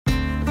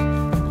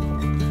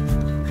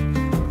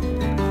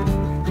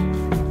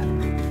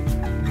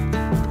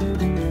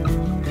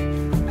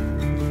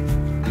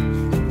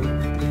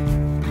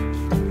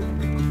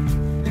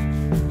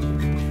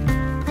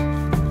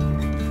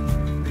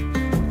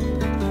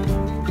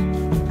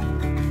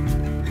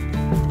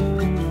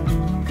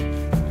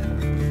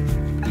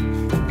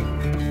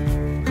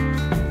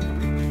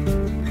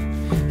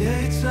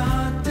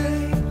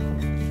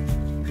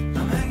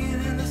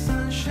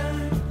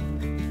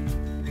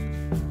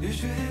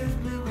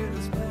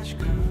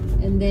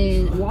And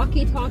then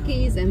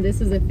walkie-talkies, and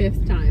this is the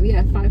 5th time.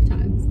 Yeah, 5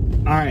 times.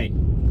 All right,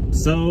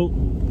 so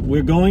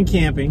we're going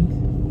camping,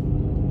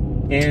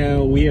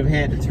 and we have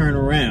had to turn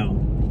around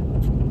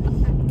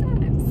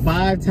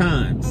 5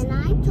 times. And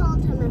I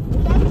told him if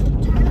we have to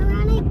turn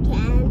around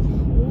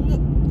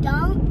again,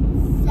 don't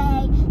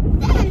say,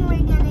 then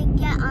we're gonna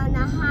get on the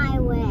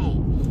highway.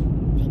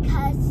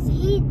 Because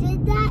he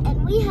did that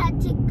and we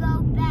had to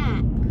go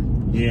back.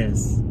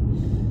 Yes.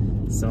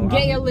 So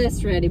get your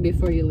list ready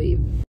before you leave.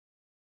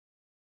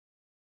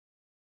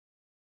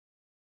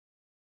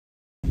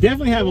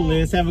 Definitely have a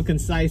list, have a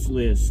concise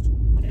list.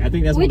 I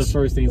think that's one of the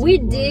first things we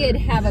did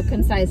have a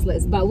concise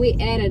list, but we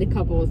added a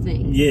couple of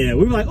things. Yeah,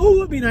 we were like, oh, it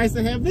would be nice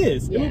to have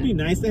this. Yeah. It would be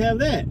nice to have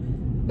that.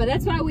 But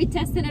that's why we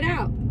tested it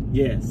out.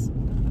 Yes.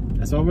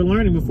 That's why we're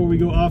learning before we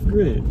go off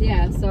grid.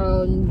 Yeah,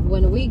 so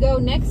when we go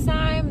next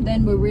time,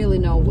 then we really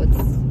know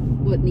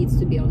what needs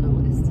to be on the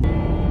list.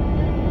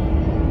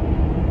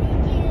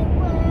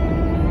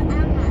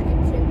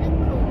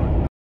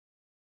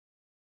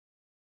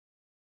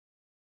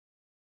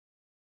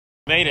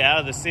 Made it out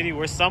of the city.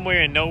 We're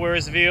somewhere in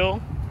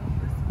Nowheresville,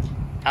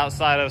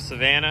 outside of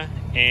Savannah,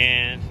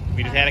 and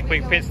we just had a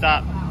quick pit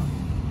stop.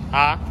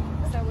 Huh?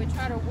 So we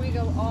try to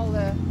wiggle all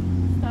the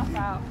stuff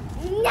out.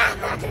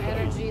 The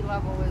energy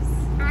level is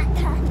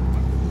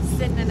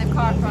sitting in the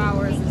car for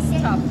hours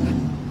is tough.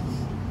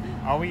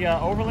 Are we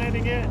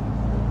overlanding yet?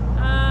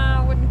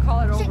 I wouldn't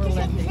call it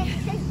overlanding.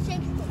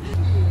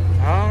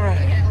 All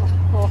right.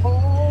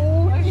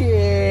 Oh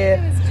yeah.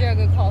 It was jug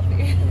of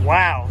coffee.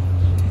 Wow.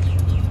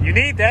 You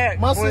need that.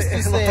 My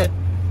sister said,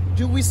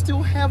 do we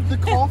still have the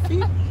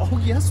coffee? Oh,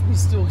 yes, we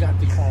still got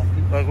the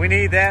coffee. Look, we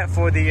need that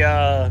for the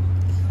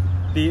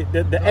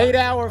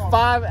 8-hour,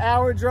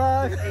 5-hour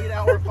drive.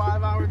 8-hour,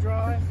 5-hour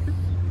drive.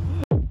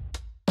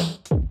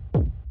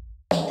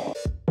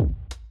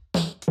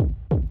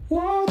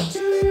 What do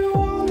you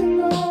want to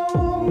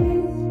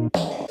know?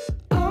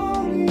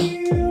 I'll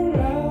be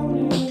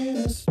around in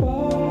a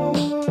spot.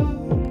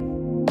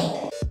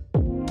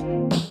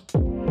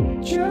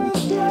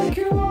 Just like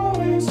you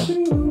always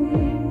do.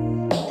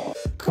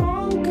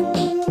 Conquer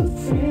the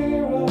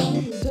fear of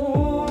the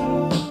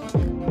dark.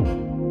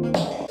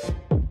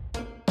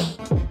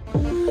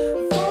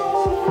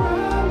 Fall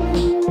around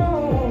and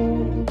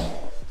roll.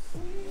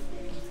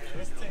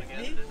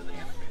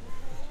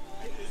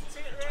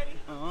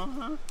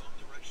 Uh-huh.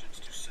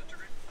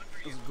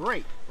 It's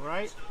great,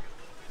 right?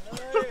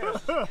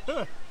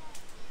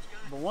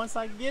 But once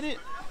I get it,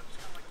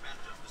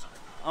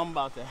 I'm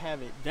about to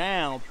have it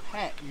down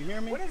pat. You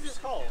hear me? What is this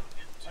called?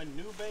 A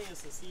Nube.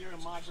 It's a Sierra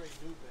Madre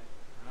Nube.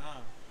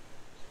 Ah.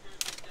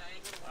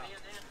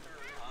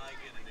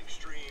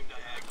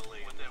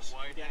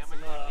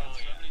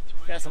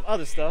 Got some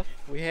other stuff.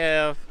 We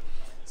have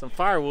some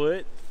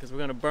firewood because we're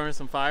gonna burn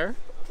some fire,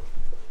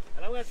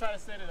 and I'm gonna try to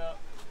set it up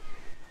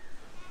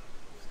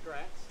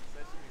scratch. So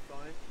that should be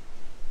fun.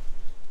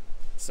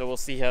 So we'll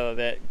see how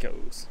that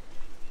goes.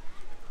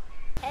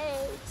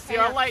 Hey. See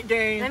our light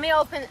game. Let me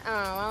open. Do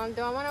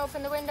I want to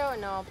open the window?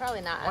 No,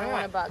 probably not. I don't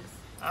want bugs.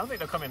 I don't think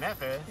they'll come in that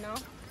fast. No.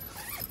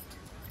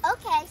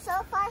 Okay,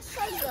 so far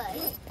so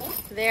good.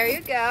 There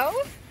you go.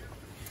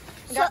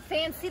 We got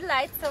fancy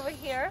lights over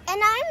here.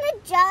 And I'm the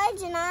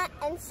judge,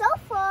 and so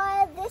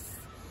far this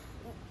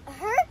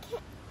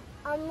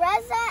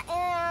Reza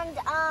and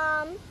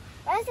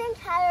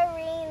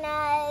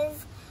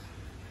Katarina's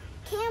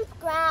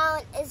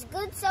campground is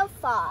good so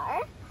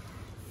far.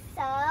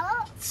 So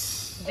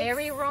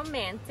very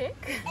romantic.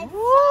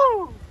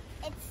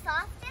 It's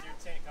soft. Your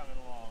tent coming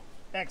along.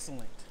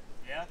 Excellent.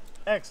 Yeah.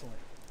 Excellent.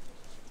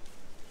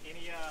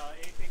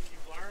 Anything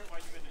you've learned while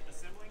you've been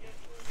assembling it?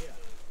 Yeah.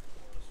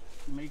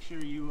 Make sure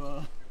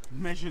you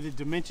measure the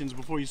dimensions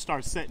before you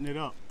start setting it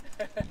up.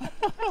 Okay,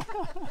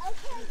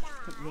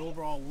 The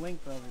overall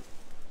length of it.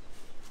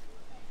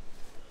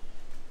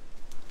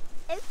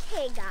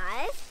 Okay,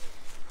 guys.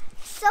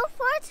 So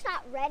far it's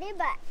not ready,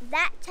 but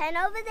that tent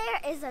over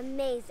there is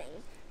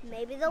amazing.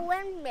 Maybe they'll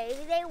win,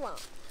 maybe they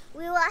won't.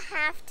 We will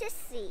have to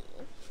see.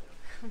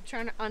 I'm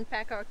trying to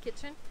unpack our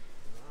kitchen.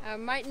 I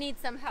might need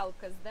some help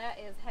because that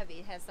is heavy.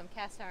 It has some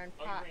cast iron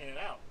pot. Oh, you're bringing it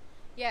out?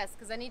 Yes,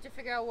 because I need to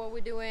figure out what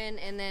we're doing,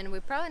 and then we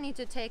probably need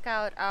to take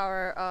out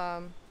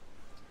our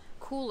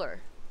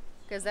cooler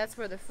because that's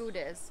where the food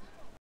is.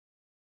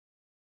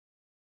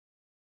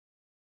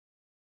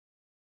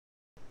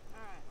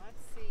 Alright,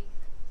 let's see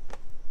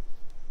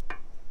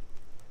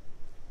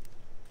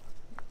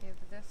if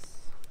this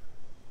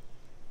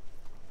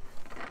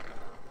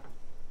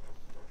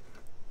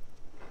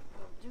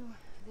will do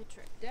the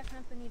trick.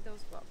 Definitely need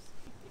those gloves.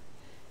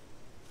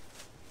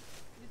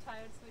 You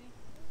tired, sweetie?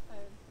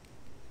 Tired.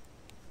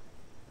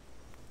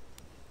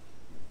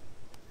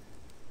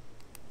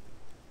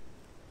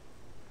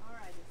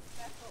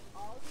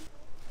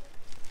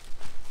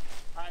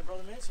 Alright,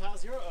 Brother Mitch,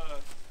 how's your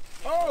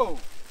Oh,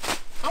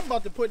 I'm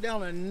about to put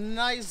down a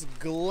nice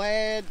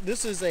Glad.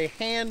 This is a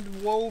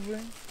hand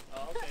woven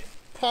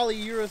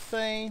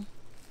polyurethane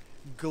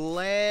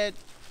Glad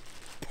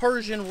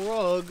Persian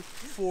rug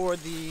for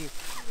the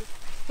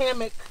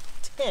hammock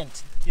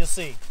tent. You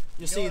see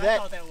what that? I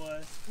thought that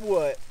was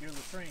What? your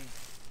latrine.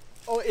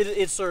 Oh,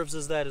 it serves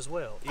as that as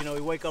well. You know,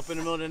 you wake up in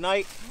the middle of the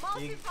night,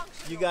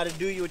 you got to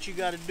do what you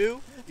got to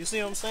do. You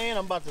see what I'm saying?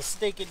 I'm about to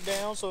stake it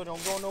down so it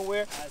don't go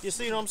nowhere. You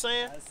see what I'm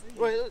saying? I see.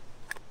 Well,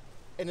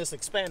 and it's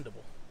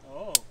expandable.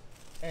 Oh,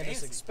 And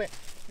fancy.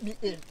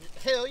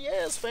 it's hell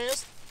yeah, it's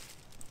fancy.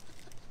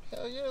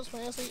 Hell yeah, it's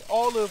fancy.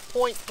 All the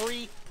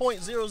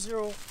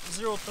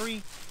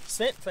 0.0003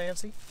 cent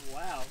fancy.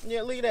 Wow.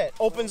 Yeah, look at that.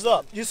 Opens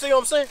up. You see what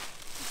I'm saying?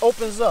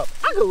 Opens up.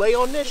 I could lay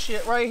on this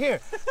shit right here.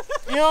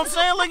 You know what I'm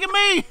saying? Look at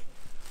me.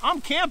 I'm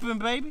camping,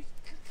 baby.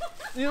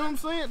 You know what I'm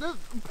saying?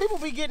 People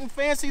be getting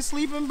fancy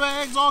sleeping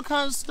bags, all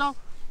kinds of stuff.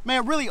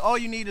 Man, really all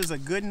you need is a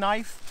good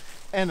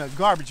knife and a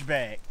garbage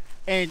bag.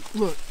 And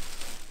look,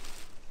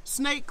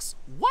 snakes,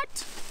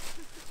 what?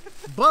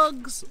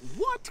 Bugs,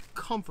 what?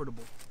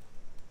 Comfortable.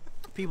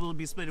 People will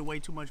be spending way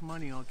too much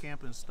money on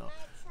camping stuff.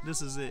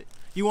 This is it.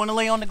 You want to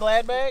lay on the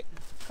Glad bag?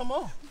 Come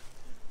on.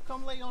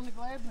 Come lay on the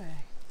Glad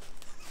bag.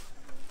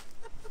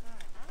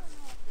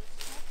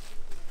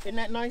 Isn't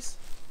that nice?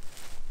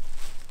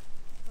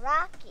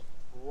 Rocky.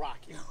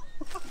 Rocky.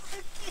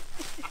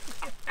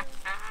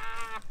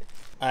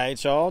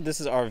 Alright, y'all,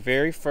 this is our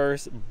very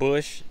first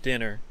bush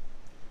dinner.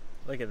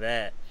 Look at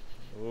that.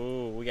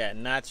 Ooh, we got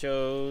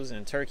nachos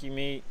and turkey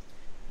meat.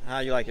 How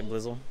you like it,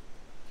 Blizzle?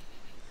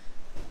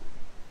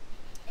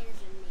 It is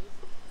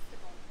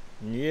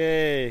amazing.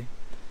 Yay.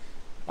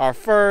 Our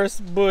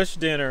first bush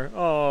dinner.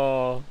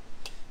 Oh.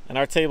 And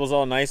our table's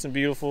all nice and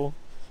beautiful.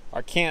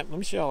 Our camp, let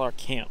me show y'all our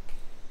camp.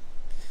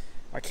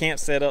 Our camp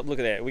set up, look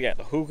at that. We got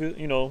the hookah,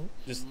 you know,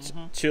 just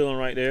chilling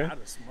right there.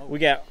 We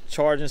got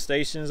charging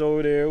stations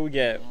over there. We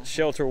got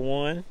shelter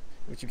 1,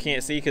 which you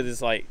can't see because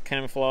it's like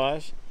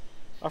camouflage.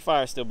 Our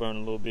fire's still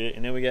burning a little bit.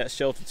 And then we got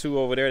shelter 2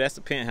 over there. That's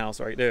the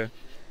penthouse right there.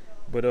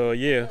 But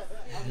yeah.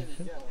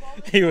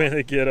 He went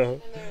to get up.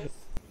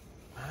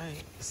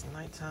 Alright, it's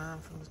nighttime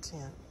from the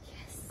tent.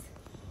 Yes.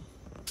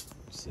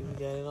 See, we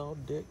got it all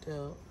decked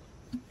out.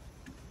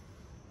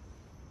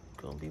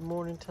 Gonna be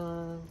morning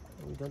time.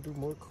 We're gonna do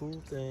more cool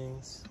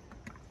things.